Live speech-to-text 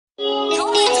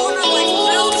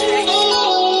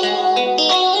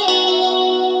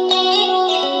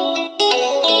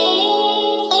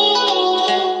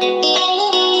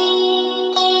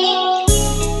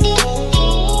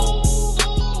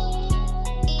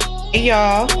Hey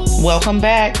y'all, welcome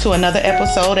back to another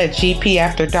episode at GP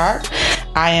After Dark.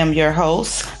 I am your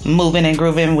host, Moving and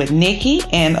Grooving with Nikki,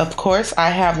 and of course I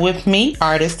have with me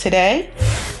Artist today.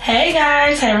 Hey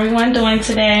guys, how everyone doing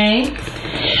today?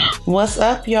 What's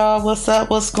up y'all? What's up?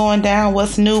 What's going down?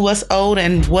 What's new? What's old?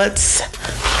 And what's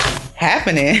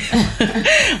happening?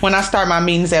 When I start my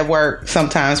meetings at work,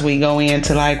 sometimes we go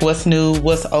into like what's new,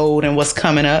 what's old, and what's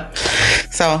coming up.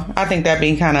 So I think that'd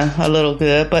be kind of a little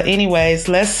good. But anyways,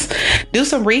 let's do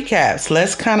some recaps.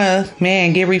 Let's kind of,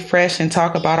 get refreshed and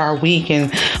talk about our week,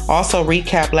 and also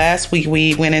recap last week.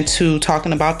 We went into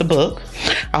talking about the book.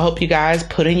 I hope you guys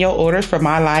put in your orders for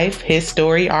My Life, His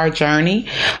Story, Our Journey.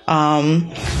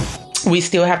 We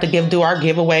still have to do our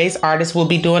giveaways. Artists will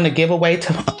be doing the giveaway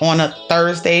on a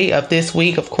Thursday of this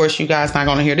week. Of course, you guys not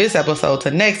going to hear this episode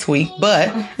till next week,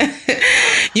 but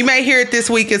you may hear it this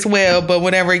week as well, but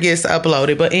whenever it gets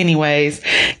uploaded. But anyways,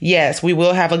 yes, we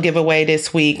will have a giveaway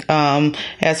this week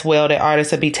as well that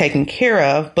artists will be taken care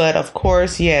of. But of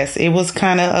course, yes, it was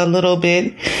kind of a little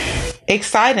bit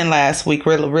exciting last week.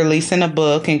 We're releasing a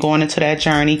book and going into that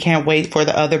journey. Can't wait for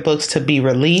the other books to be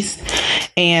released.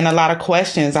 And a lot of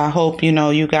questions. I hope,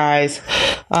 you guys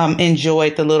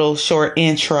enjoyed the little short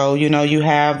intro. You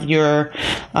have your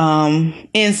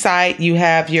insight, you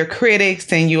have your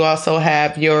critics, and you also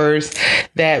have yours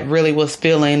that really was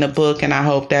feeling the book. And I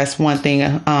hope that's one thing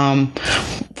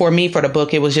for me for the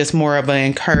book. It was just more of an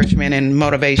encouragement and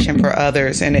motivation for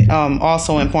others, and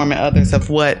also informing others of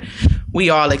what we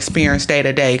all experience day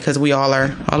to day, because we all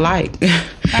are alike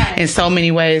in so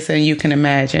many ways than you can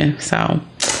imagine. So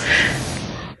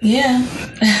yeah.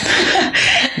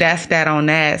 That's that on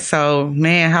that. So,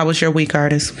 how was your week,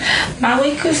 Artist? My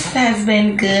week has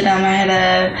been good. I had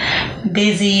a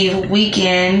busy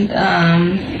weekend.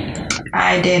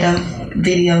 I did a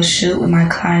video shoot with my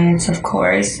clients, of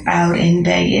course, out in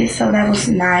Vegas. So that was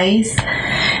nice.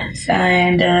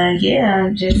 And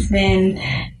I've just been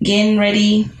getting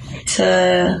ready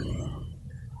to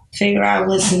figure out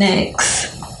what's next.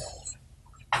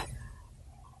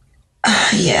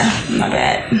 My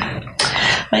bad.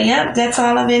 But that's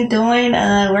all I've been doing,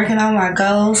 working on my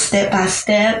goals step by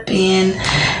step and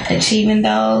achieving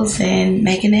those and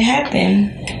making it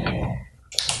happen.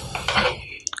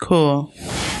 Cool.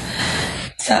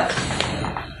 So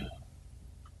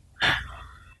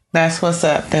that's what's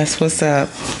up. That's what's up.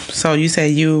 So you say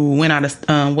you went out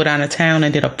of town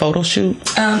and did a photo shoot?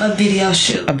 A video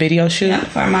shoot. A video shoot? Yeah,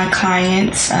 for my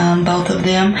clients, both of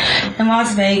them in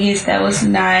Las Vegas. That was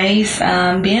nice.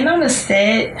 Being on the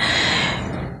set,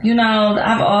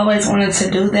 I've always wanted to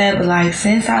do that, but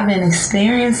since I've been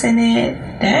experiencing it,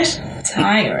 that's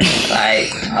tiring.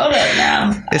 Hold up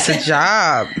now. It's a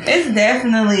job. It's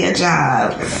definitely a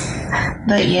job.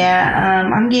 But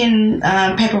I'm getting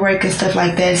paperwork and stuff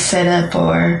like that set up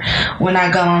for when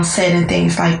I go on set and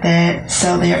things like that.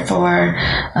 So therefore,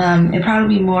 it'll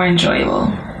probably be more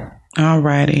enjoyable.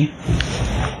 Alrighty.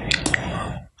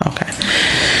 Okay.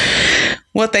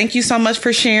 Well, thank you so much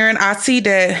for sharing. I see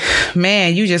that,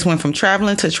 you just went from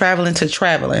traveling to traveling to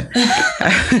traveling.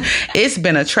 It's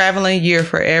been a traveling year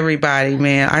for everybody,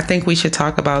 man. I think we should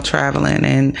talk about traveling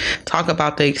and talk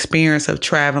about the experience of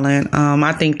traveling.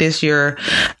 I think this year,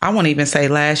 I won't even say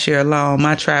last year alone,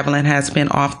 my traveling has been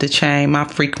off the chain. My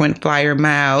frequent flyer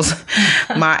miles,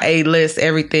 my A-list,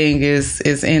 everything is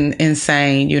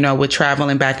insane, with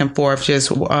traveling back and forth,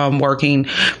 just working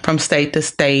from state to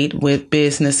state with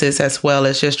businesses as well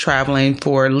as just traveling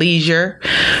for leisure,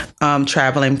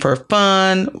 traveling for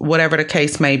fun, whatever the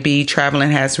case may be. Traveling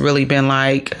has really been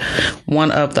one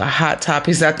of the hot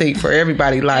topics, I think, for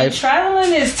everybody's life. And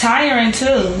traveling is tiring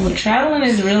too. Traveling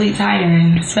is really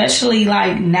tiring, especially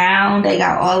now they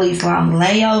got all these long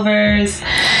layovers.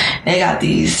 They got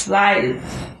these flights.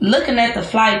 Looking at the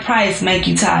flight price make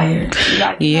you tired.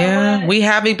 We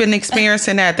haven't been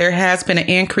experiencing that. There has been an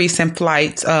increase in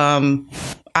flights.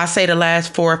 I say the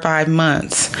last 4 or 5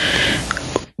 months,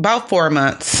 about 4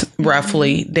 months,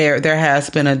 roughly, there has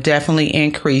been a definitely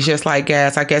increase, just like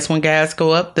gas. I guess when gas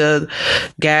go up, the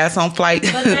gas on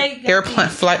planes going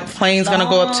to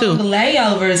go up too.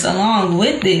 Layovers along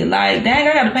with it. Dang,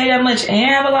 I got to pay that much and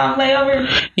have a long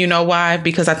layover. You know why?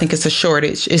 Because I think it's a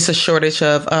shortage. It's a shortage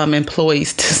of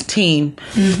employees, team,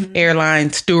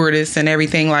 airline stewardess and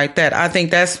everything like that. I think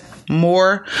that's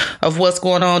more of what's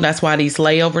going on. That's why these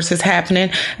layovers is happening,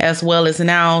 as well as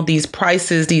now these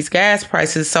gas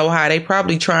prices so high. They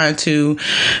probably trying to,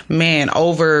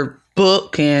 overbook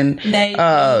book and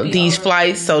these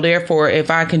flights. So therefore, if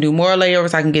I can do more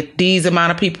layovers, I can get these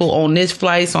amount of people on this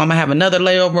flight. So I'm gonna have another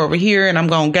layover over here, and I'm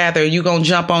gonna gather. You gonna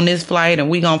jump on this flight, and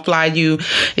we gonna fly you.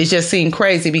 It just seemed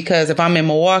crazy because if I'm in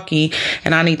Milwaukee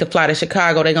and I need to fly to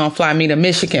Chicago, they gonna fly me to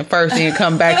Michigan first, and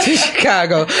come back to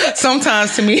Chicago.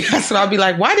 Sometimes to me, that's what I'll be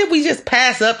like, why did we just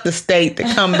pass up the state to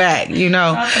come back? You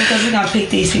know, because we're gonna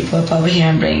pick these people up over here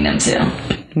and bring them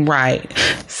to. Right.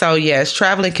 So yes,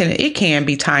 traveling can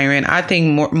be tiring. I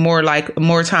think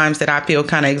more times that I feel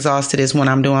kind of exhausted is when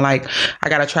I'm doing like I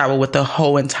got to travel with the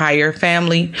whole entire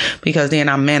family, because then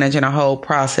I'm managing a whole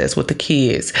process with the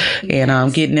kids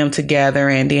and getting them together,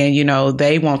 and then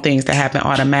they want things to happen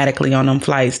automatically on them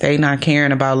flights. They not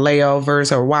caring about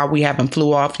layovers or why we haven't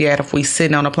flew off yet. If we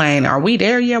sitting on a plane, are we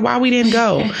there yet? Why we didn't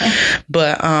go?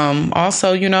 But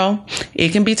also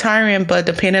it can be tiring, but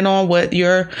depending on what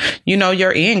your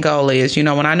end goal is.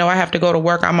 When I know I have to go to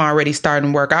work, I'm already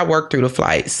starting work. I work through the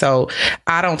flight. So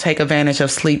I don't take advantage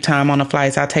of sleep time on the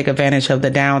flights. I take advantage of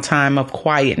the downtime of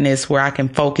quietness where I can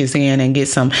focus in and get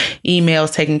some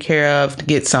emails taken care of,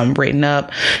 get some written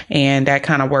up. And that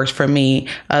kind of works for me.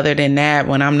 Other than that,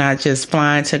 when I'm not just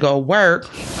flying to go work,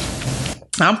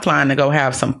 I'm flying to go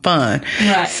have some fun.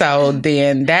 Right. So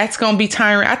then that's going to be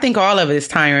tiring. I think all of it is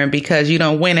tiring because you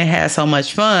don't win and have so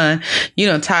much fun. You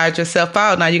don't tired yourself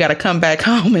out. Now you got to come back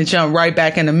home and jump right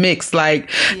back in the mix.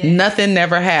 Like nothing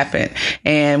never happened.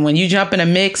 And when you jump in the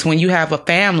mix, when you have a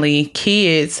family,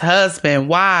 kids, husband,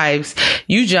 wives,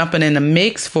 you jumping in the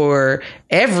mix for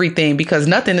everything, because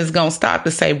nothing is going to stop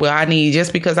to say, well, I need,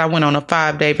 just because I went on a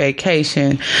 5-day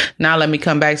vacation, now let me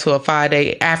come back to a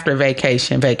 5-day after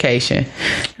vacation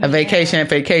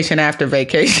after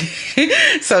vacation.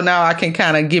 So now I can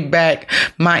kind of get back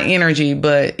my energy,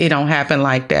 but it don't happen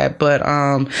like that. But,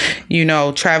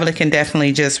 traveling can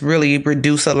definitely just really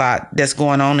reduce a lot that's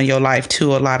going on in your life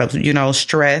too. A lot of,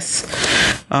 stress,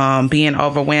 being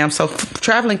overwhelmed. So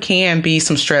traveling can be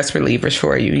some stress relievers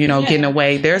for you, getting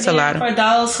away. There's a lot of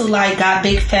those who got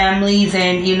big families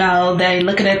and they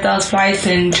looking at those flights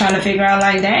and trying to figure out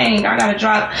dang, I gotta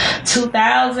drop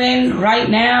 $2,000 right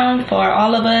now for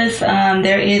all of us.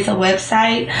 There is a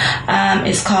website.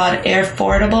 It's called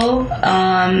Airfordable.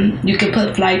 You can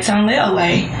put flights on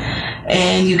layaway.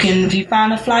 And you can, if you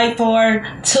find a flight for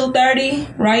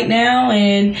 $230 right now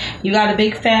and you got a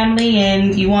big family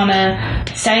and you want to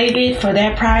save it for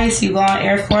that price, you go on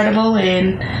Airfordable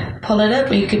and pull it up,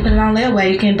 and you can put it on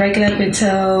layaway. You can break it up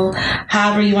into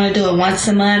however you want to do it, once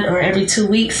a month or every 2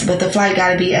 weeks, but the flight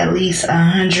got to be at least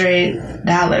 $100,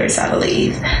 I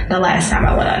believe, the last time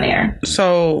I went on there.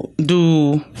 So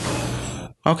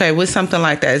with something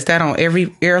like that, is that on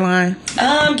every airline?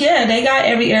 Yeah, they got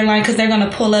every airline because they're going to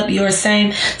pull up your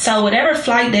same. So whatever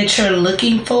flight that you're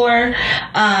looking for,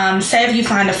 say if you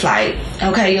find a flight,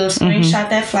 okay, you'll screenshot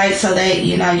that flight so that,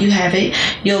 you have it.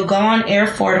 You'll go on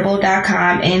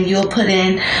airfordable.com and you'll put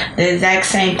in the exact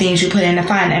same things you put in to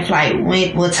find that flight.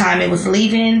 What time it was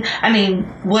leaving.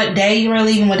 What day you were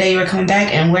leaving, what day you were coming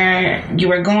back, and where you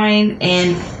were going,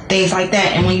 and things like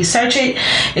that. And when you search it,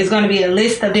 it's going to be a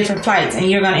list of different flights,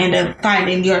 and you're going to end up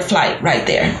finding your flight right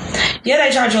there. Yeah, they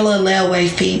charge you a little layaway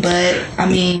fee, but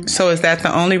So is that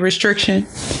the only restriction?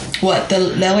 What, the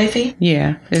layaway fee?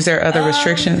 Yeah. Is there other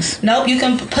restrictions? Nope. You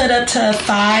can put up to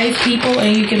 5 people,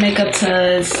 and you can make up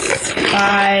to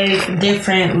 5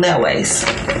 different layaways.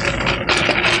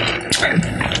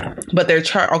 But they're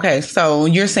okay, so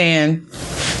you're saying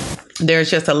there's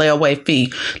just a layaway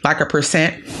fee, like a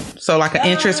percent? So like an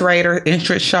interest rate or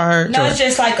interest charge? No, it's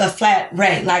just like a flat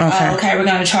rate. Like, okay, we're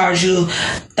going to charge you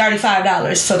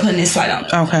 $35 for putting this flight on.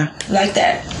 Okay. Like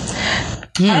that.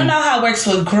 I don't know how it works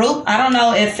with group. I don't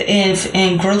know if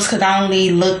in groups, because I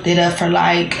only looked it up for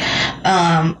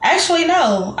actually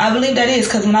no, I believe that is,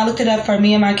 because when I looked it up for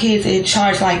me and my kids, it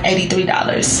charged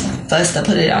 $83 for us to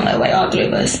put it on that way, all 3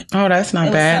 of us. Oh, that's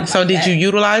not bad. So did you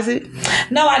utilize it?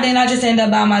 No, I didn't. I just ended up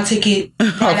buying my ticket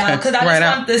because I just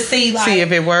wanted to see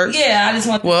if it works. Yeah, I just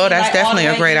want to see, that's definitely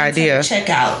a great idea. Check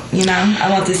out, I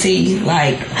want to see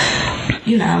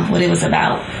what it was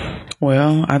about.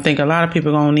 Well, I think a lot of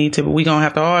people we're going to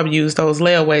have to all use those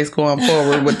layaways going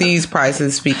forward with these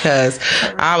prices, because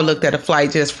I looked at a flight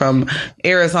just from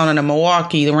Arizona to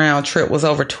Milwaukee. The round trip was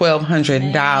over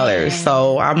 $1,200.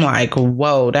 So I'm like,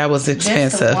 whoa, that was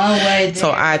expensive.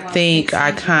 So I think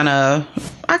I kind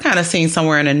of seen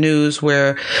somewhere in the news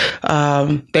where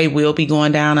they will be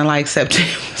going down in like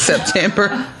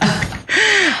September.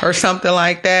 Or something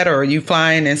like that, or you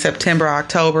flying in September,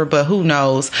 October, but who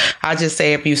knows? I just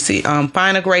say if you see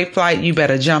find a great flight, you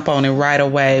better jump on it right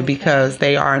away, because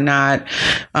they are not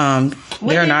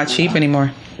they're not cheap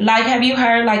anymore. Like, have you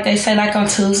heard, like, they say, like, on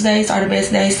Tuesdays are the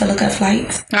best days to look at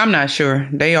flights? I'm not sure.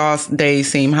 All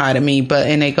days seem high to me,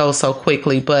 and they go so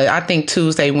quickly. But I think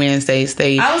Tuesday, Wednesdays,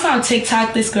 I was on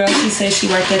TikTok. This girl, she said she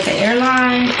worked at the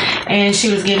airline, and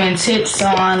she was giving tips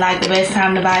on, like, the best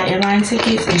time to buy airline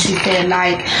tickets. And she said,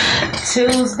 like,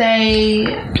 Tuesday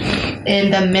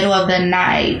in the middle of the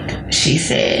night, she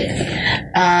said,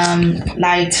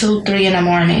 like 2, 3 in the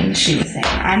morning, she was saying.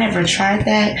 I never tried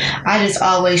that. I just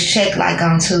always check, like,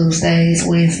 on Tuesdays,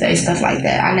 Wednesdays, stuff like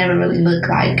that. I never really look,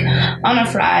 like, on a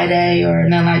Friday or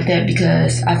nothing like that,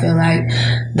 because I feel like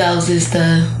those is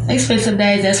the expensive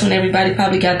days. That's when everybody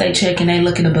probably got their check and they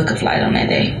looking to book a flight on that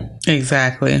day.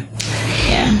 Exactly.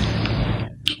 Yeah.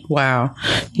 Wow.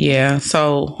 Yeah.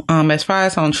 So, as far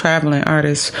as on traveling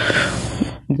artists,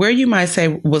 where you might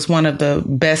say was one of the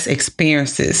best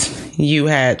experiences you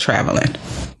had traveling?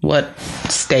 What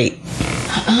state?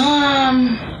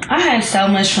 I had so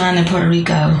much fun in Puerto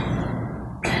Rico.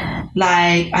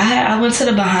 Like, I went to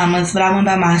the Bahamas, but I went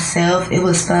by myself. It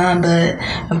was fun, but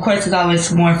of course it's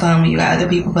always more fun when you got other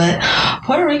people. But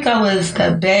Puerto Rico was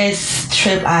the best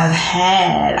trip I've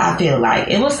had, I feel like.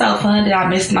 It was so fun that I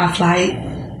missed my flight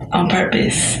on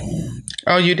purpose.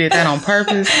 Oh, you did that on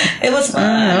purpose? It was fun.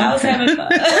 I was having fun.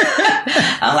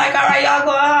 I'm like, all right, y'all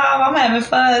go home. I'm having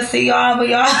fun. See y'all, but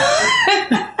y'all...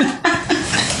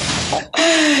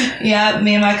 Yeah,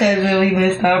 me and my cousin, we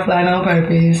missed our flight on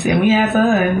purpose, and we had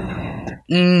fun.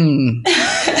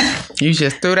 You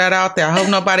just threw that out there. I hope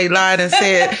nobody lied and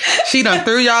said she done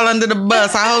threw y'all under the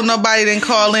bus. I hope nobody didn't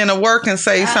call in to work and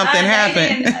say something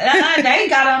happened. They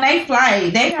got on their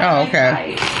flight.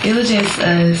 Flight. It was just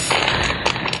us.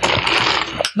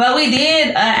 But we did,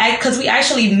 because we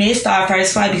actually missed our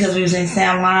first flight because we was in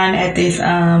San Juan at this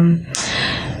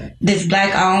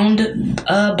black-owned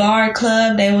bar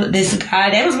club. This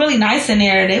guy, they was really nice in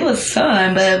there. They was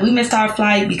fun, but we missed our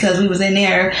flight because we was in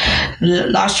there,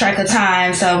 lost track of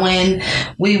time. So when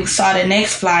we saw the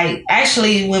next flight,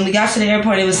 actually, when we got to the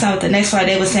airport, it was something. The next flight,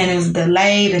 they were saying it was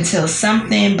delayed until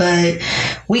something, but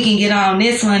we can get on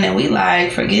this one. And we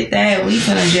like, forget that. We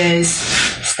finna just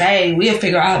stay. We'll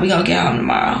figure out how we gonna get home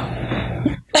tomorrow.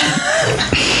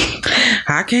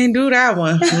 I can't do that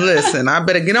one. Listen, I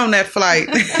better get on that flight.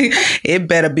 It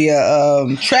better be a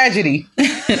tragedy.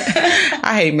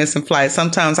 I hate missing flights.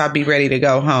 Sometimes I'll be ready to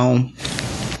go home.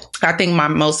 I think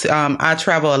I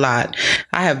travel a lot.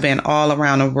 I have been all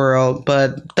around the world,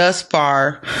 but thus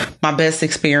far, my best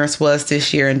experience was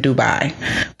this year in Dubai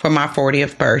for my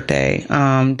 40th birthday.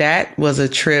 That was a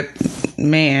trip,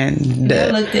 man.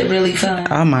 That looked really fun.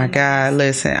 Oh my God.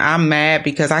 Listen, I'm mad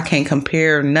because I can't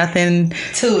compare nothing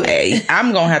to it.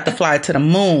 I'm going to have to fly to the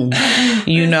moon,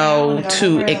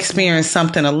 to experience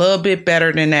something a little bit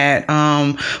better than that.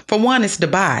 For one, it's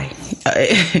Dubai.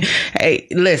 Hey,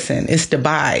 listen, it's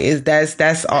Dubai.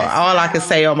 That's all I can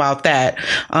say about that.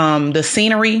 The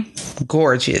scenery,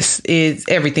 gorgeous. Is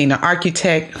everything. The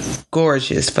architect,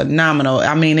 gorgeous, phenomenal.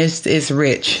 I mean, it's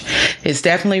rich. It's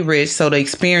definitely rich. So the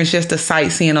experience, just the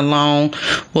sightseeing alone,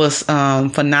 was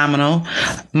phenomenal.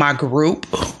 My group,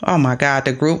 oh my God,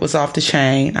 the group was off the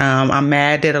chain. I'm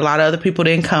mad that a lot of other people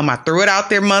didn't come. I threw it out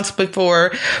there months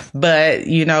before, but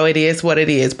it is what it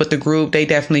is. But the group, they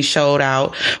definitely showed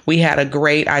out. We had a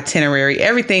great itinerary.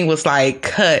 Everything was like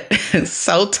cut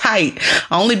so tight,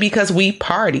 only because we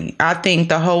partied. I think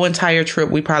the whole entire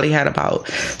trip, we probably had about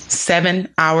 7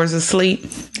 hours of sleep,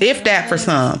 if that for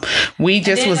some. We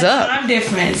just was up. Time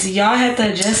difference. Y'all had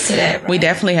to adjust to that, right? We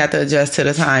definitely had to adjust to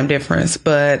the time difference,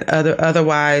 but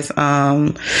otherwise,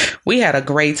 we had a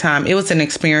great time. It was an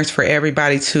experience for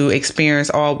everybody to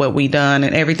experience all what we done,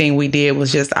 and everything we did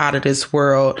was just out of this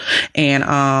world. And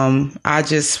I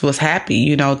just was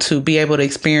happy, to be able to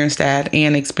experience that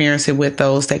and experience it with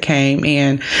those that came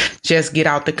and just get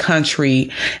out the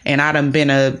country. And I done been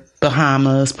to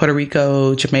Bahamas, Puerto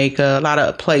Rico, Jamaica, a lot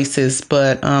of places,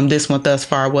 but this one thus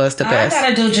far was the best.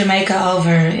 I gotta do Jamaica over.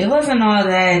 It wasn't all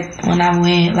that when I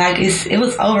went. Like, it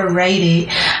was overrated.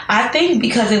 I think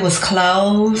because it was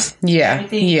closed. Yeah,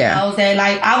 everything closed.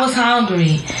 Like, I was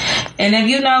hungry, and if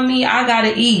you know me, I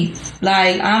gotta eat.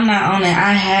 Like, I'm not on it.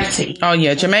 I have to eat. Oh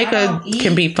yeah, Jamaica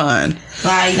can be fun.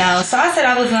 Like, no. So I said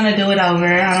I was gonna do it over.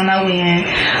 I don't know when,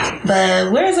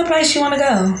 but where's the place you want to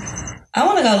go? I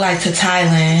want to go like to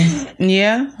Thailand.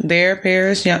 Yeah, there,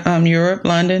 Paris, Europe,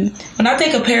 London. When I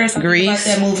think of Paris, I Greece.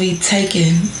 think about that movie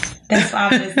Taken. That's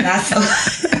obviously not so.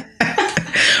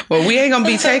 Well, we ain't gonna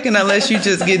be taking unless you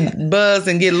just get buzzed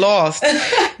and get lost.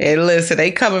 And listen, they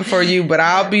coming for you, but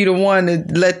I'll be the one to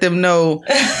let them know,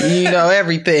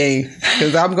 everything,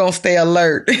 because I'm gonna stay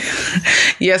alert.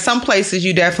 Yeah, some places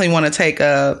you definitely want to take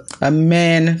a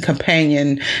man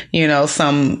companion.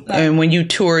 And when you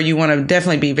tour, you want to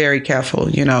definitely be very careful,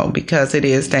 because it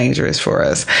is dangerous for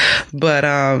us. But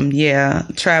yeah,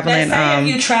 traveling. If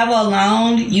you travel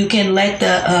alone, you can let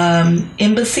the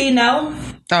embassy know.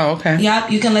 Oh, okay.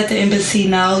 Yep, you can let the embassy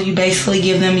know. You basically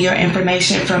give them your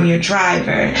information from your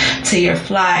driver to your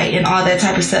flight and all that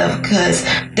type of stuff, because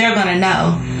they're going to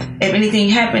know. If anything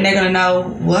happened, they're going to know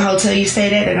what hotel you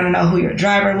stayed at. They're going to know who your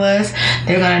driver was.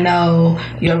 They're going to know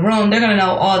your room. They're going to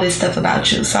know all this stuff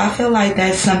about you. So I feel like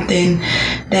that's something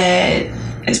that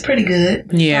is pretty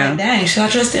good. Yeah. Like, dang, should I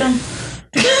trust them?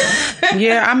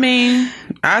 Yeah, I mean,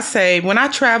 I say when I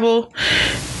travel,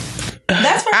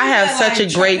 I have such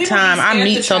a great time. I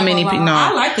meet so many people. No,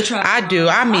 I like to travel. I do.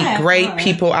 I meet great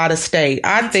people out of state.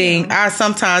 I think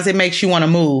sometimes it makes you want to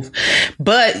move,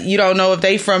 but you don't know if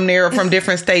they from there or from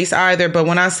different states either. But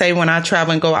when I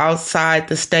travel and go outside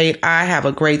the state, I have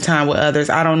a great time with others.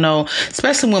 I don't know,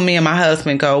 especially when me and my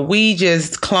husband go, we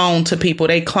just clone to people.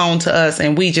 They clone to us,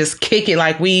 and we just kick it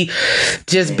like we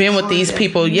just been with these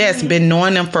people. Yes, been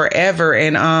knowing them forever,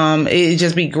 and it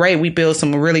just be great. We build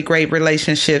some really great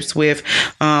relationships with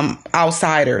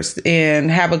outsiders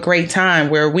and have a great time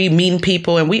where we meeting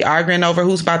people and we arguing over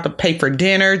who's about to pay for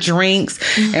dinner, drinks,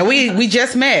 and we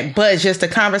just met, but just the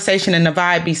conversation and the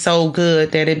vibe be so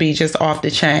good that it be just off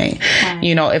the chain.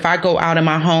 If I go out in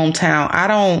my hometown, I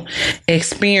don't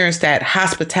experience that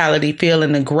hospitality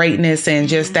feeling, the greatness and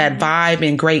just that vibe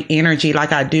and great energy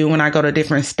like I do when I go to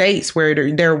different states where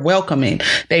they're welcoming.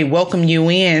 They welcome you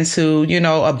into,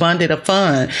 abundant of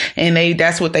fun, and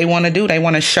that's what they want to do. They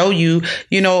want to show you,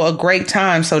 a great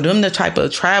time. So them the type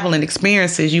of traveling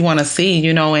experiences you want to see,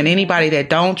 and anybody that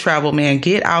don't travel, man,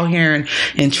 get out here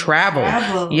and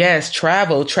travel. Yes,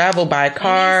 travel by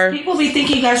car. People be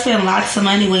thinking you guys spend lots of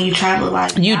money when you travel.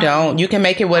 Like, you don't. You can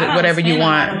make it whatever you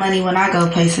want. A lot of money when I go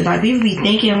places. Like, people be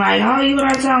thinking like, oh, you went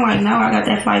out of town. Like, no, I got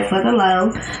that flight for the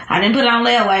low. I didn't put it on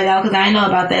layaway though, because I didn't know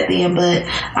about that then. But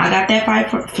I got that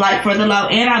flight for the low,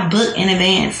 and I booked in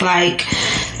advance. Like,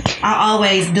 I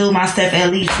always do my stuff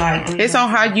at least like. It's on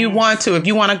how you want to. If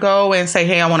you want to go and say,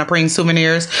 hey, I want to bring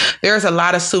souvenirs, there's a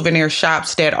lot of souvenir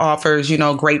shops that offers,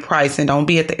 great pricing. Don't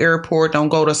be at the airport. Don't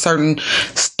go to certain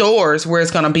stores where it's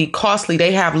going to be costly.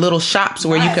 They have little shops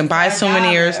where you can buy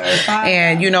souvenirs.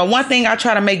 And, one thing I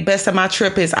try to make best of my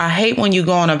trip is I hate when you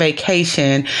go on a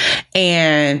vacation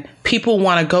and people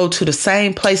want to go to the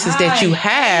same places that you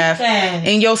have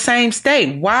in your same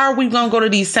state. Why are we going to go to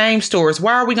these same stores?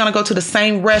 Why are we going to go to the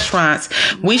same restaurants?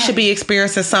 We should be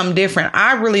experiencing something different.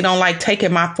 I really don't like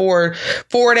taking my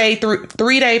 3-day,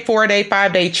 4-day,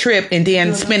 5-day trip and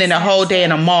then spending a whole day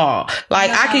in a mall.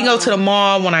 Like, I can go to the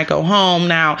mall when I go home.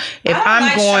 Now, if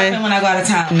I'm going when I go out of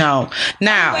town. No.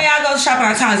 Now, the way I go shopping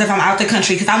out of town is if I'm out the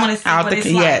country, because I want to see what it's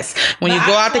like. Yes. When you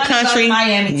go out the country,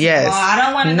 Miami, yes. I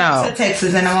don't want to go to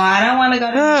Texas anymore. I don't want to go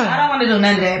I don't want to do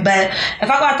none of that. But if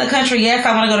I go out the country, yes,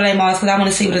 I want to go to their malls because I want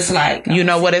to see what it's like. You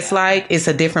know what it's like? It's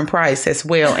a different price as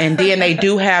well. And then they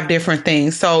do have different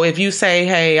things. So if you say,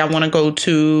 hey, I want to go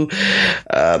to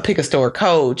pick a store,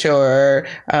 Coach or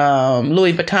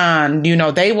Louis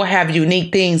Vuitton, they will have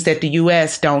unique things that the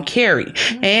U.S. don't carry.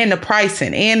 Mm-hmm. And the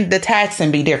pricing and the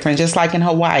taxing be different, just like in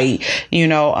Hawaii.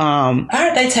 I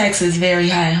heard their taxes very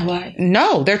high in Hawaii.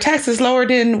 No, their tax is lower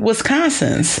than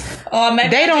Wisconsin's. Maybe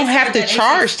they don't have to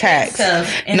charge tax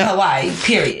in Hawaii,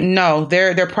 period. No,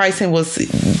 their pricing was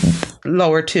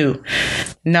lower too.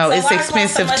 No, so it's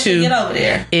expensive too. To get over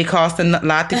there? It costs a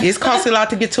lot. It's cost a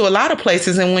lot to get to a lot of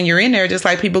places, and when you're in there, just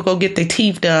like people go get their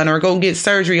teeth done or go get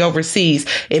surgery overseas,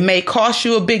 it may cost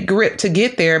you a big grip to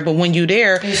get there, but when you're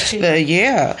there,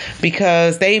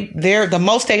 because the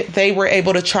most they were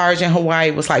able to charge in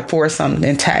Hawaii was like $4 something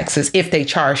in taxes if they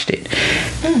charged it.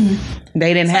 Mm-hmm.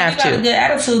 They didn't have to. Got a good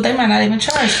attitude. They might not even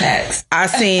charge tax. I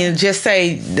seen, just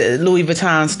say the Louis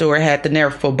Vuitton store had the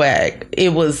Neverfull bag.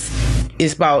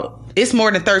 It's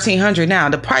more than $1,300 now.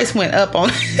 The price went up on,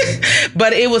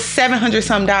 but it was $700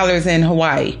 some in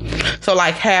Hawaii. So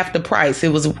like half the price.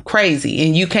 It was crazy.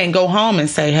 And you can't go home and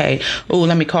say, hey,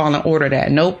 let me call and order that.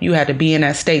 Nope. You had to be in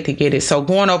that state to get it. So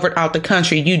going out the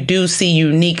country, you do see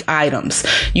unique items.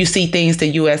 You see things the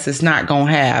U.S. is not going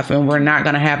to have and we're not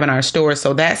going to have in our stores.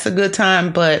 So that's a good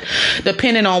time. But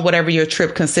depending on whatever your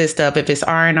trip consists of, if it's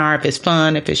R&R, if it's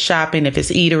fun, if it's shopping, if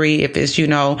it's eatery, if it's,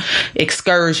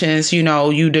 excursions,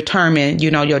 you determine,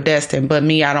 your destiny. But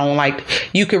me, I don't like,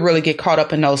 you could really get caught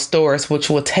up in those stores, which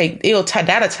will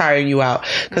that'll tire you out,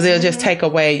 because it'll just take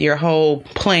away your whole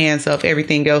plans of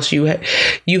everything else you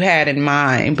had in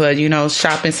mind. But, you know,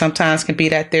 shopping sometimes can be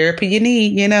that therapy you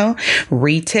need, you know,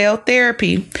 retail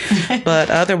therapy. But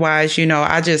otherwise, you know,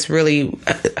 I just really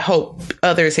hope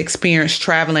others experience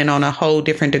traveling on a whole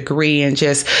different degree and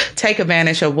just take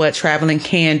advantage of what traveling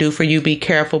can do for you. Be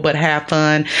careful, but have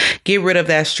fun. Get rid of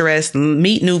that stress.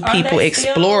 Meet new people.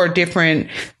 Explore different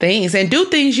things and do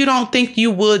things you don't think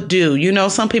you would do. You know,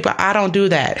 some people, I don't do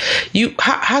that.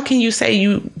 How can you say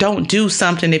you don't do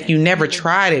something if you never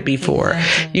tried it before?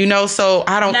 Exactly. You know, so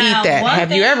I don't eat that.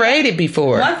 Have you ever ate it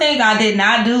before? One thing I did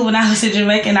not do when I was in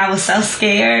Jamaica, and I was so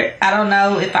scared. I don't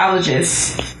know if I was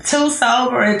just too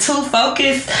sober and too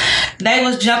focused. They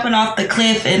was jumping off the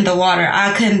cliff in the water.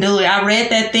 I couldn't do it. I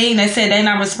read that thing. They said they're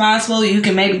not responsible. You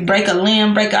can maybe break a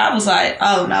limb, I was like,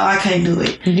 oh no, I can't do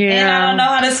it. Yeah. And I don't know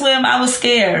how to swim. I was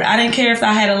scared. I didn't care if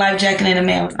I had a life jacket and a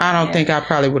man. I don't think I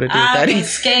probably would have did that. I was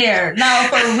scared. No,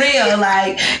 for real.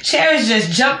 Like, Cherish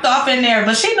just jumped off in there,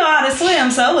 but she know how to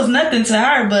swim, so it was nothing to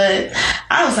her. But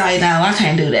I was like, no, I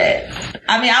can't do that.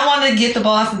 I mean, I wanted to get the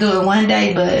boss to do it one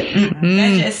day, but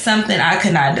that's just something I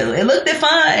could not do. It looked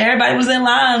fun. Everybody was in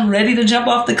line, ready to jump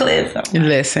off the cliff. Like,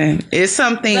 listen, it's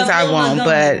some things I won't,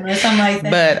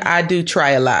 but I do try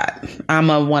a lot. I'm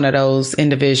one of those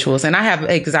individuals, and I have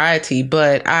anxiety,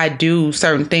 but I do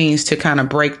certain things to kind of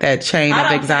break that chain of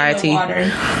anxiety.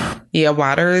 Yeah,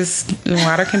 water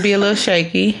can be a little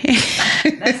shaky.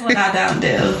 That's what I don't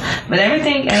do. But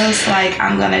everything else, like,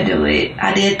 I'm gonna do it.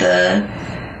 I did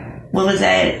what was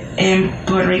that in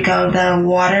Puerto Rico?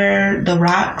 The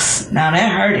rocks. Now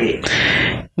that hurt it.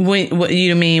 What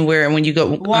you mean? When you go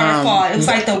waterfall? It was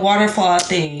like the waterfall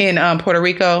thing in Puerto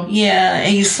Rico. Yeah,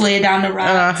 and you slid down the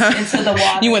rocks into the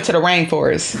water. You went to the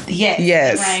rainforest. Yes,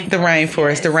 the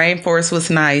rainforest. Yes. The rainforest was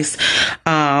nice.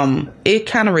 It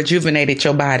kind of rejuvenated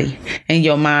your body and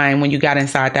your mind when you got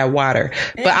inside that water.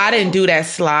 But I didn't do that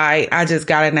slide. I just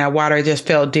got in that water. It just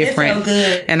felt different. It felt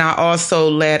good. And I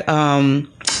also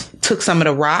took some of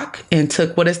the rock and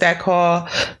took, what is that called?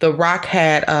 The rock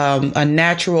had a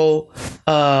natural,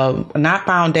 not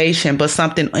foundation, but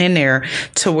something in there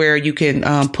to where you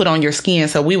can put on your skin.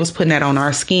 So we was putting that on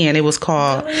our skin. It was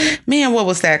called, man, what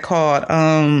was that called?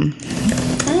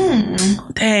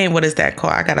 Dang, what is that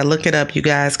called? I gotta look it up, you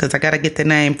guys, because I gotta get the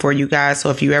name for you guys. So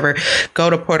if you ever go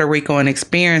to Puerto Rico and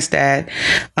experience that,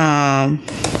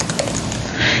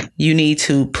 you need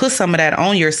to put some of that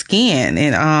on your skin.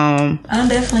 And I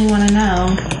definitely want to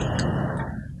know.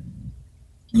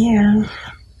 Yeah,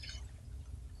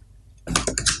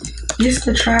 it's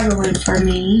the traveling for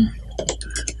me.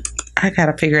 I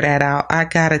gotta figure that out. I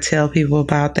gotta tell people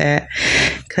about that,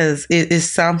 because it is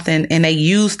something, and they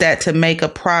use that to make a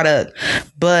product,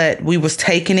 but we was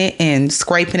taking it and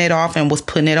scraping it off and was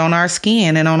putting it on our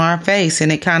skin and on our face,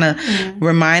 and it kind of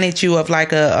reminded you of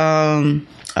like a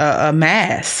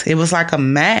mask. It was like a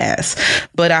mask,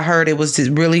 but I heard it was just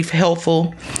really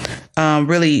helpful.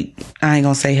 Really, I ain't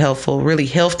gonna say helpful, really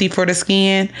healthy for the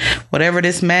skin, whatever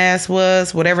this mask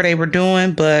was, whatever they were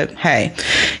doing. But hey,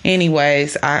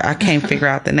 anyways, I can't figure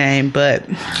out the name, but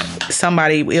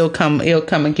it'll come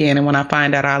again. And when I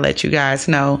find out, I'll let you guys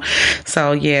know.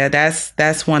 So yeah,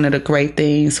 that's one of the great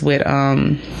things with,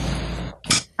 I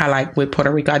like with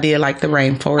Puerto Rico. I did like the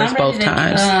rainforest both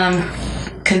times.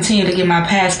 Continue to get my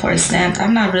passport stamped.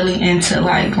 I'm not really into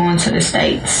like going to the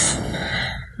States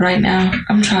right now.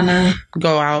 I'm trying to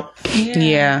go out.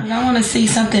 Yeah. I want to see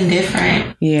something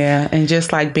different. Yeah. And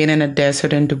just like being in a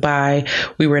desert in Dubai,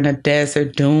 we were in a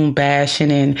desert dune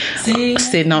bashing and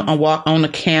sitting on the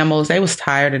camels. They was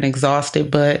tired and exhausted,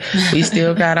 but we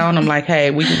still got on them like, hey,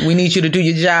 we need you to do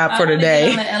your job for today.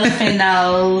 On the elephant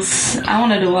nose. I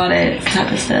want to do all that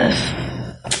type of stuff.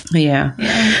 Yeah,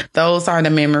 those are the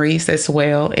memories as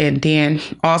well. And then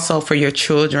also for your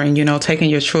children, you know, taking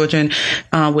your children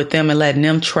with them and letting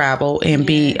them travel and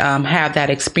have that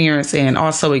experience, and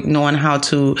also knowing how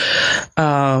to,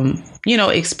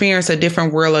 experience a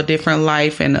different world, a different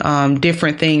life, and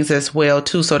different things as well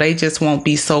too. So they just won't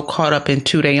be so caught up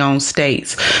into their own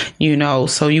states, you know.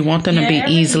 So you want them to be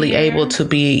easily able to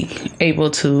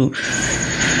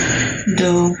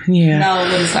know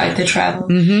what it's like to travel.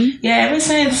 Yeah, ever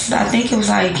since I think it was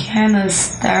like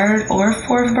Hannah's 3rd or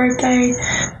 4th birthday,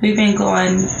 we've been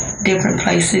going different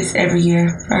places every year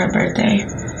for her birthday.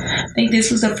 I think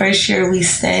this was the first year we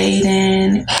stayed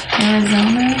in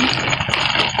Arizona.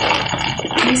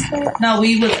 No,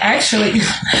 we actually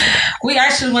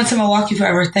went to Milwaukee for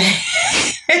her birthday.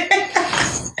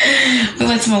 We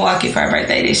went to Milwaukee for our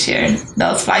birthday this year.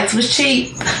 Those flights was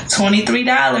cheap,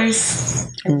 $23.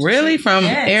 Really? From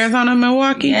Arizona to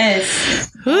Milwaukee? Yes.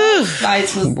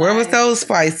 Flights was Where was those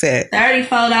flights at?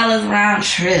 $34 round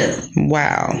trip.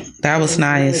 Wow. That was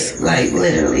nice. Like,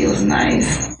 literally, it was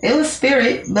nice. It was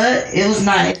Spirit, but it was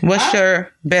nice. What's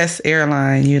your best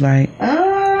airline you like?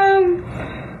 I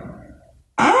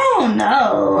don't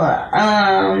know.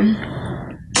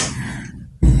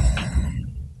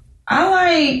 I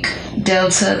like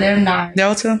Delta. They're nice.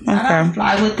 Delta? Okay. I don't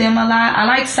fly with them a lot. I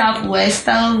like Southwest,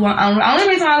 though. The only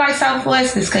reason I like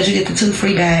Southwest is because you get the 2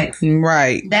 free bags.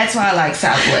 Right. That's why I like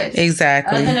Southwest.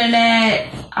 Exactly. Other than that,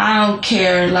 I don't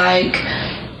care. Like,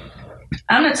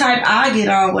 I'm the type, I get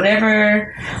on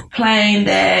whatever plane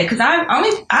that, because I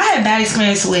had bad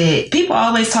experience with, people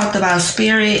always talked about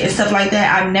Spirit and stuff like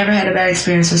that. I've never had a bad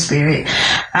experience with Spirit.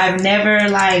 I've never,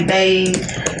 I be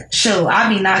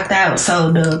knocked out.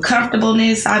 So the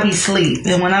comfortableness, I be sleep.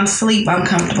 And when I'm sleep, I'm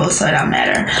comfortable, so it don't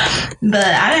matter. But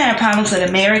I didn't have problems with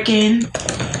American.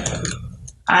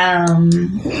 I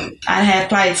had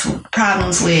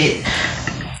problems with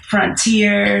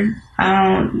Frontier.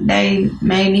 They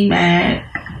made me mad.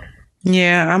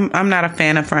 Yeah, I'm not a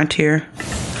fan of Frontier.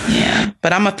 Yeah.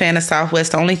 But I'm a fan of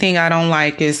Southwest. The only thing I don't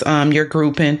like is your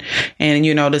grouping and,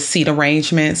 the seat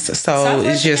arrangements. So Southwest,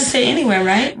 it's just... you can sit anywhere,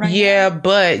 right? Yeah,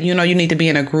 but, you need to be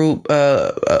in a group,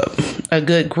 a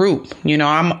good group.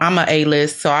 I'm a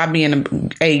A-list, so I'll be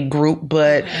in a group.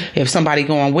 But if somebody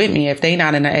going with me, if they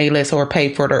not in the A-list or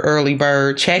pay for the early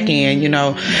bird check-in,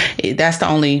 that's the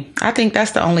only... I think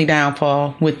that's the only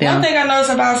downfall with them. One thing I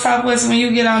noticed about Southwest, when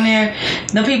you get on there,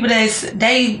 the people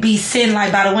they be sitting by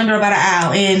the window or by the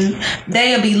aisle, and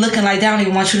they'll be looking like they don't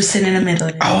even want you to sit in the middle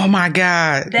of it. Oh my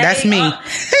God. That's me. I'm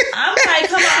like,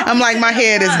 come on. I'm like, my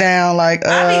head is down. Like,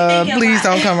 please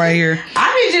don't come right here.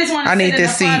 I just want to sit in the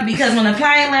front because when the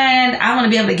plane land, I want to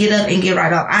be able to get up and get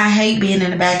right off. I hate being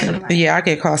in the back of the plane. Yeah, I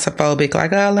get claustrophobic.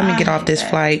 Like, let me get off this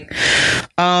flight.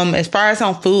 As far as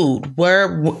on food,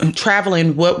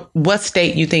 traveling, what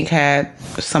state you think had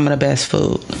some of the best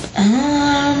food?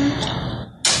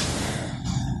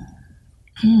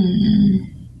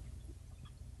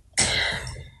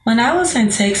 When I was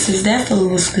in Texas, that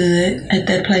food was good at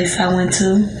that place I went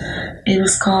to. It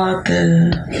was called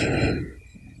the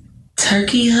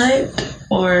Turkey Hut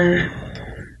or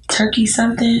Turkey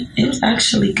something. It was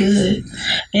actually good.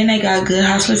 And they got good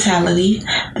hospitality.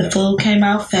 The food came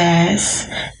out fast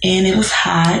and it was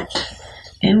hot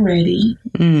and ready.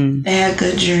 They had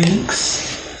good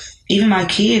drinks. Even my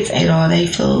kids ate all their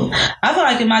food. I feel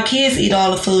like if my kids eat all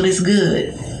the food, it's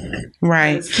good.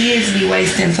 Right. Kids be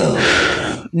wasting food.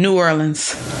 New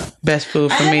Orleans, best food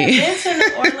for me. I haven't been to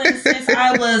New Orleans since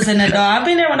I was an adult. I've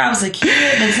been there when I was a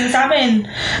kid, but since I've been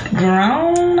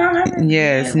grown, I haven't.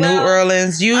 Yes, New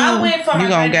Orleans. I went for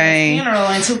my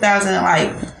funeral in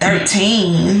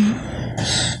 2013,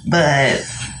 but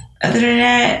other than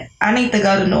that, I need to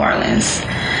go to New Orleans.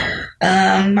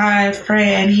 My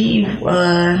friend,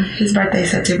 his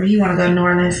birthday's September. He want to go to New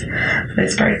Orleans for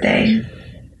his birthday.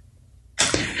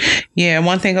 Yeah,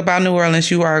 one thing about New Orleans,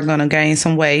 you are going to gain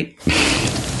some weight.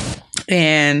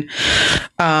 And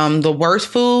the worst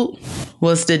food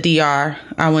was the DR.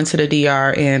 I went to the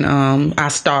DR and I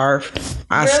starved.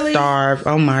 Really? Starved.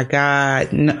 Oh my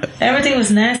God. No. Everything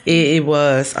was nasty. It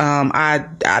was. I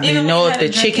didn't know if the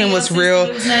chicken was real.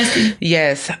 It was nasty.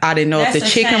 Yes, I didn't know if the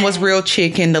chicken was real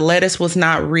chicken. The lettuce was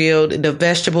not real. The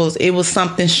vegetables, it was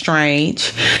something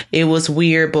strange. It was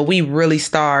weird, but we really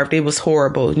starved. It was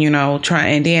horrible,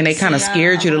 and then they kind of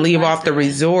scared you to leave off the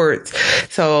resorts.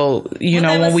 So,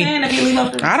 when we,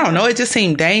 I don't know, it just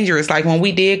seemed dangerous. Like when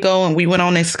we did go and we went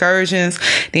on excursions,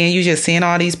 then you just seeing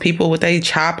all these people with their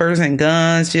choppers and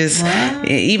guns,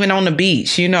 even on the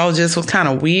beach, just was kind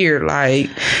of weird. Like,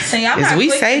 is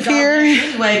we safe here?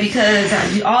 Anyway, because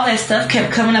all that stuff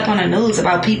kept coming up on the news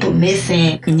about people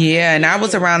missing. Yeah, and I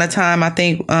was around the time, I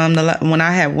think, when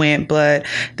I had went, but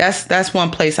that's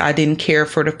one place I didn't care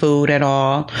for the food at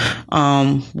all,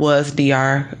 was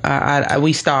DR.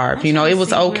 We starved. It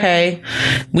was okay.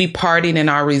 We partied in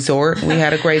our resort. We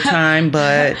had a great time,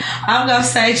 but I'm gonna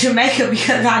say Jamaica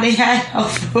because I didn't have no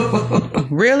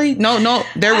food. Really? No.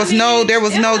 There was no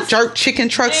jerk chicken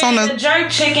trucks on the jerk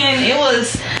chicken. It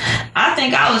was. I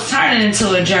think I was turning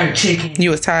into a jerk chicken.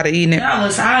 You was tired of eating it.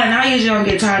 I usually don't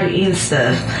get tired of eating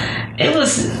stuff. It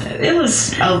was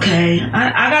okay.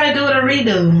 I gotta do it a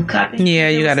redo. Yeah,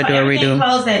 you gotta do a redo. Everything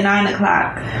closed at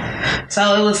 9:00,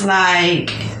 so it was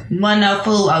like wasn't no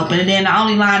food open. And then the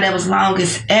only line that was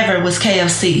longest ever was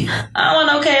KFC. I don't want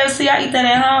no KFC. I eat that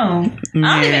at home. I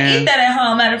don't even eat that at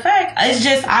home. Matter of fact, it's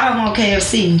just I don't want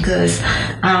KFC because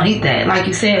I don't eat that. Like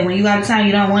you said, when you out of town,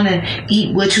 you don't want to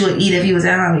eat what you would eat if you was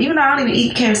at home. Even though I don't even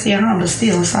eat KFC at home, but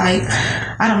still, it's like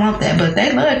I don't want that. But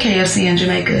they love KFC in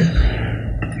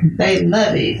Jamaica. They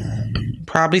love it.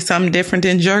 Probably something different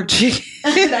than jerk chicken.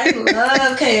 They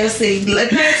love KFC. Pay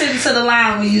attention to the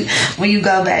line when you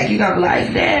go back. You gonna be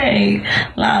like, dang,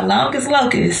 locust.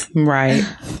 Right.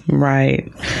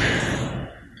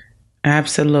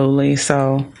 Absolutely.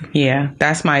 So yeah,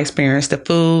 that's my experience. The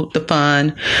food, the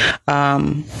fun,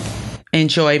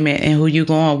 enjoyment, and who you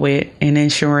going with, and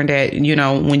ensuring that, you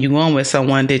know, when you're going with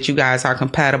someone that you guys are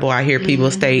compatible. I hear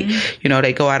people state, you know,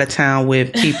 they go out of town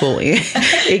with people and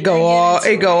it go all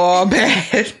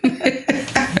bad.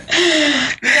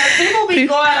 Because people be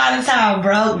going out of town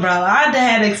broke, bro. I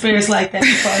had an experience like that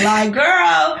before. Like,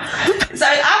 girl, so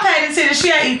I paid attention.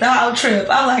 She ain't eat the whole trip.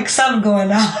 I'm like, something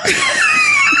going on.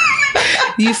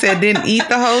 You said didn't eat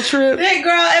the whole trip? Hey,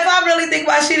 girl, if I really think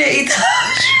about it, she didn't eat the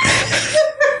whole trip.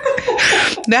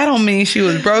 That don't mean she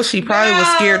was broke. She probably was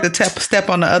scared to step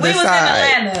on the other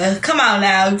side. In Atlanta. Come on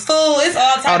now. Food, it's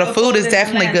all type the food is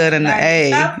definitely good in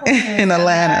the in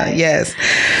Atlanta. Yes.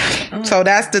 So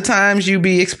that's the times you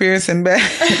be experiencing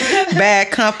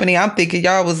bad company. I'm thinking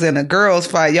y'all was in a girls'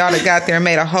 fight. Y'all that got there and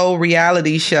made a whole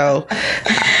reality show.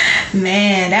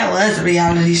 Man, that was a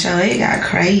reality show. It got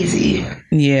crazy.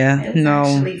 Yeah, it was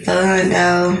actually fun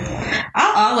though.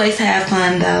 I always have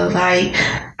fun though. Like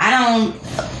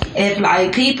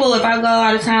if I go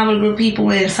out of town with a group of people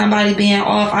and somebody being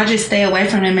off, I just stay away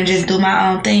from them and just do my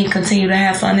own thing, continue to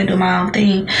have fun and do my own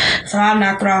thing. So I'm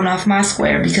not thrown off my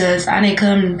square because I didn't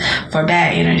come for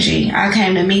bad energy. I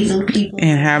came to meet new people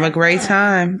and have a great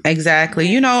time. Exactly.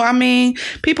 You know, I mean,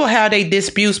 people have their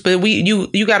disputes, but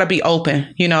you got to be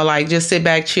open, you know, like just sit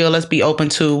back, chill. Let's be open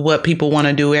to what people want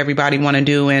to do. Everybody want to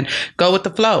do and go with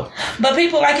the flow. But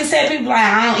people, like you said, people like,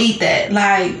 I don't eat that.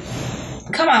 Like,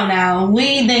 come on now.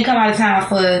 We didn't come out of town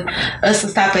for us to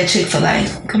stop at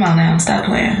Chick-fil-A. Come on now. Stop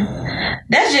playing.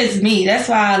 That's just me. That's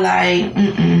why I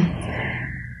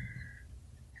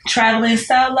traveling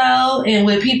solo and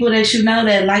with people that you know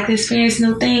that like to experience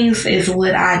new things is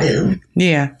what I do.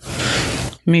 Yeah.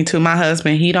 Me too. My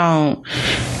husband, he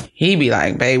be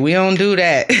like, babe, we don't do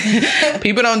that.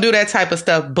 People don't do that type of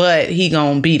stuff, but he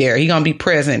gonna be there. He gonna be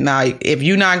present. Now, if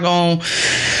you not gonna...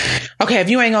 Okay, if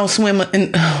you ain't gonna swim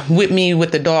with me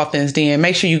with the dolphins, then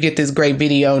make sure you get this great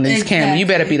video on this camera. You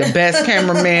better be the best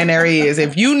cameraman there is.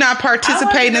 If you not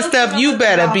participating in stuff, you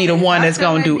better be the one that's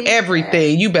gonna do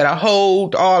everything. You better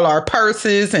hold all our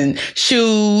purses and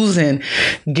shoes and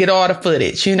get all the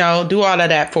footage, you know, do all of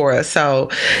that for us.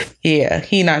 So, yeah,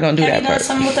 he not gonna do that. Have you done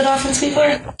something with the dolphins before?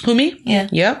 Who, me? Yeah.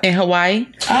 Yep, in Hawaii.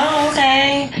 Oh,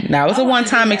 okay. That was a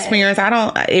one-time experience.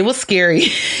 It was scary.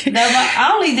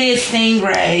 I only did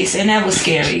stingrays, and that was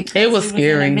scary. It was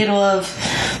scary. In the middle of,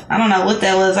 I don't know what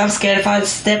that was. I'm scared if I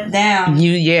step down.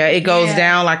 It goes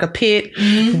down like a pit.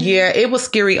 Mm-hmm. Yeah, it was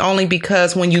scary only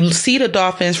because when you see the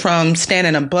dolphins from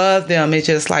standing above them, it's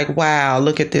just like, wow,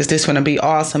 look at this. This is going to be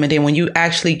awesome. And then when you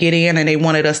actually get in and they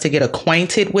wanted us to get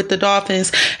acquainted with the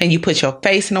dolphins and you put your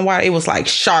face in the water, it was like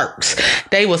sharks.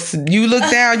 You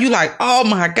look down, you like, oh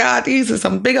my God, these are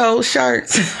some big old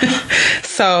sharks.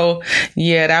 So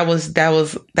yeah, that was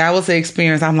the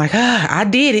experience. I'm like, I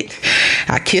did it.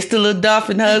 I kissed the little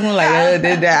dolphin, hug him, like, I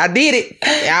did it.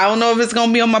 I don't know if it's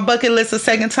gonna be on my bucket list a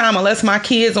second time unless my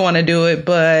kids want to do it,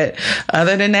 but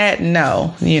other than that,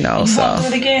 no. You know, so want to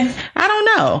do it again? I don't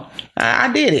know.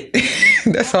 I did it.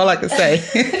 That's all I can say.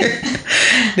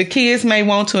 The kids may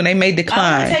want to, and they may decline.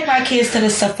 I want to take my kids to the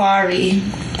safari,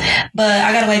 but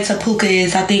I gotta wait till Puka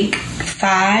is, I think,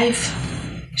 5.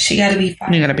 She gotta be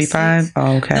 5. You gotta be 5?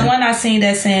 Oh, okay. The one I seen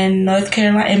that's in North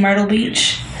Carolina, in Myrtle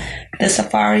Beach, the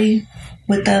safari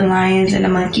with the lions and the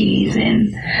monkeys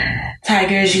and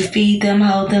tigers. You feed them,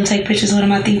 hold them, take pictures with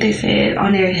them. I think they said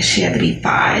on there she had to be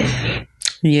 5.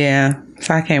 Yeah.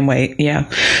 So I can't wait. Yeah.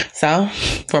 So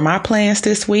for my plans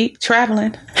this week,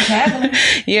 traveling.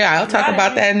 Yeah, I'll talk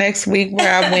about that next week,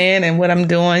 where I went and what I'm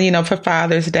doing, you know, for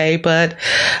Father's Day. But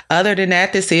other than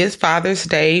that, this is Father's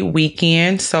Day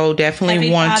weekend. So definitely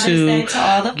want to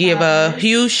give a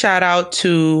huge shout out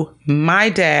to my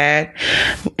dad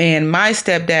and my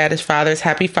stepdad is fathers.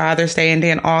 Happy Father's Day. And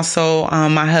then also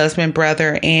my husband,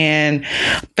 brother, and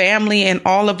family, and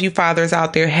all of you fathers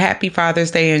out there. Happy Father's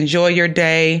Day. Enjoy your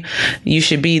day. you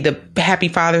should be the happy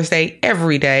Father's Day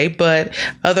every day. But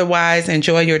otherwise,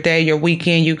 enjoy your day, your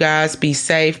weekend, you guys. Be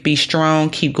safe, be strong,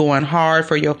 keep going hard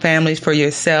for your families, for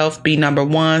yourself. Be number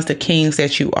ones, the kings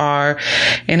that you are,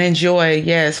 and enjoy.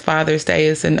 Yes, Father's Day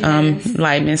is an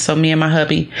enlightenment. So me and my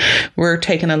hubby, we're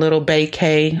taking a little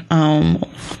vacay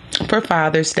for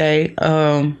Father's Day.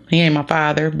 He ain't my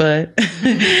father, but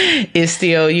it's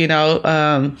still,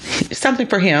 something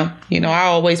for him. I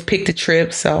always pick the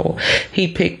trip, so he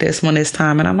picked this one this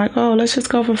time, and I'm like, oh, let's just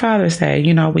go for Father's Day,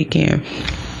 weekend.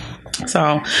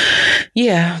 So,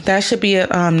 yeah, that should be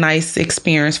a nice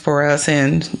experience for us,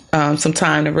 and some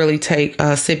time to really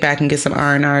sit back and get some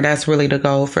R&R. That's really the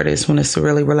goal for this one, is to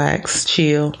really relax,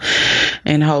 chill,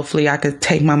 and hopefully I could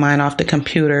take my mind off the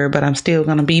computer, but I'm still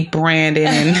going to be branding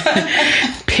and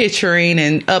picturing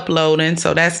and uploading,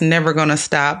 so that's never going to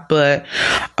stop. But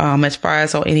as far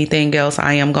as on anything else,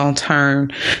 I am going to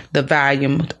turn the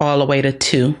volume all the way to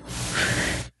 2.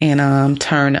 And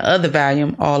turn the other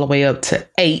volume all the way up to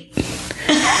 8.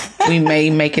 We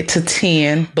may make it to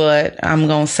 10, but I'm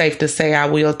going to safe to say I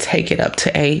will take it up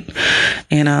to 8.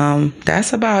 And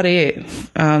that's about it.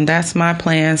 That's my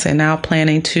plans. And now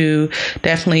planning to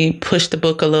definitely push the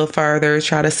book a little further,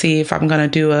 try to see if I'm going to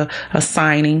do a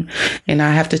signing. And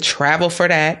I have to travel for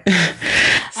that.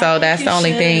 So that's the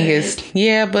only thing is,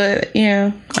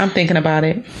 I'm thinking about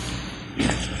it.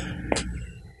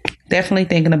 Definitely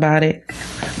thinking about it.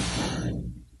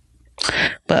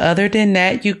 But other than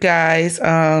that, you guys,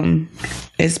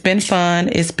 it's been fun.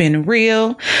 It's been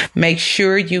real. Make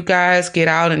sure you guys get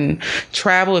out and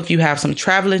travel. If you have some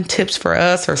traveling tips for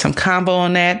us or some combo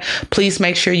on that, please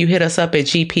make sure you hit us up at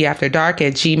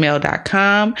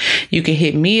gpafterdark@gmail.com. You can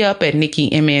hit me up at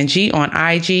NikkiMNG on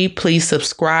IG. Please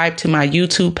subscribe to my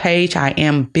YouTube page. I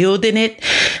am building it.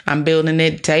 I'm building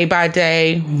it day by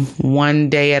day, one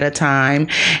day at a time.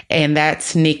 And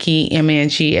that's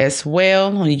NikkiMNG as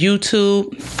well on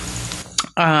YouTube.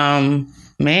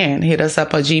 Hit us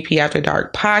up on GP After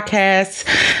Dark Podcast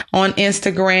on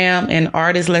Instagram, and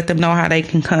artists, let them know how they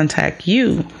can contact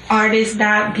you.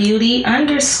 Artist.beauty_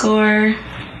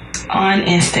 on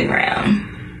Instagram.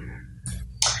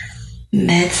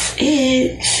 That's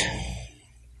it.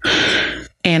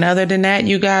 And other than that,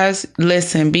 you guys,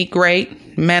 listen, be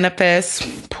great,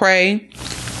 manifest, pray,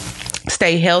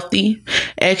 stay healthy,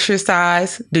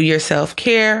 exercise, do your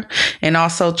self-care, and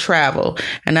also travel.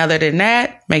 And other than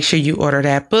that, make sure you order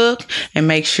that book and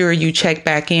make sure you check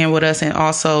back in with us, and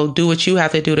also do what you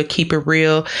have to do to keep it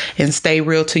real and stay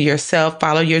real to yourself.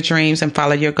 Follow your dreams and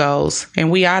follow your goals.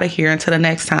 And we out of here until the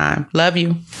next time. Love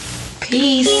you.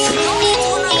 Peace.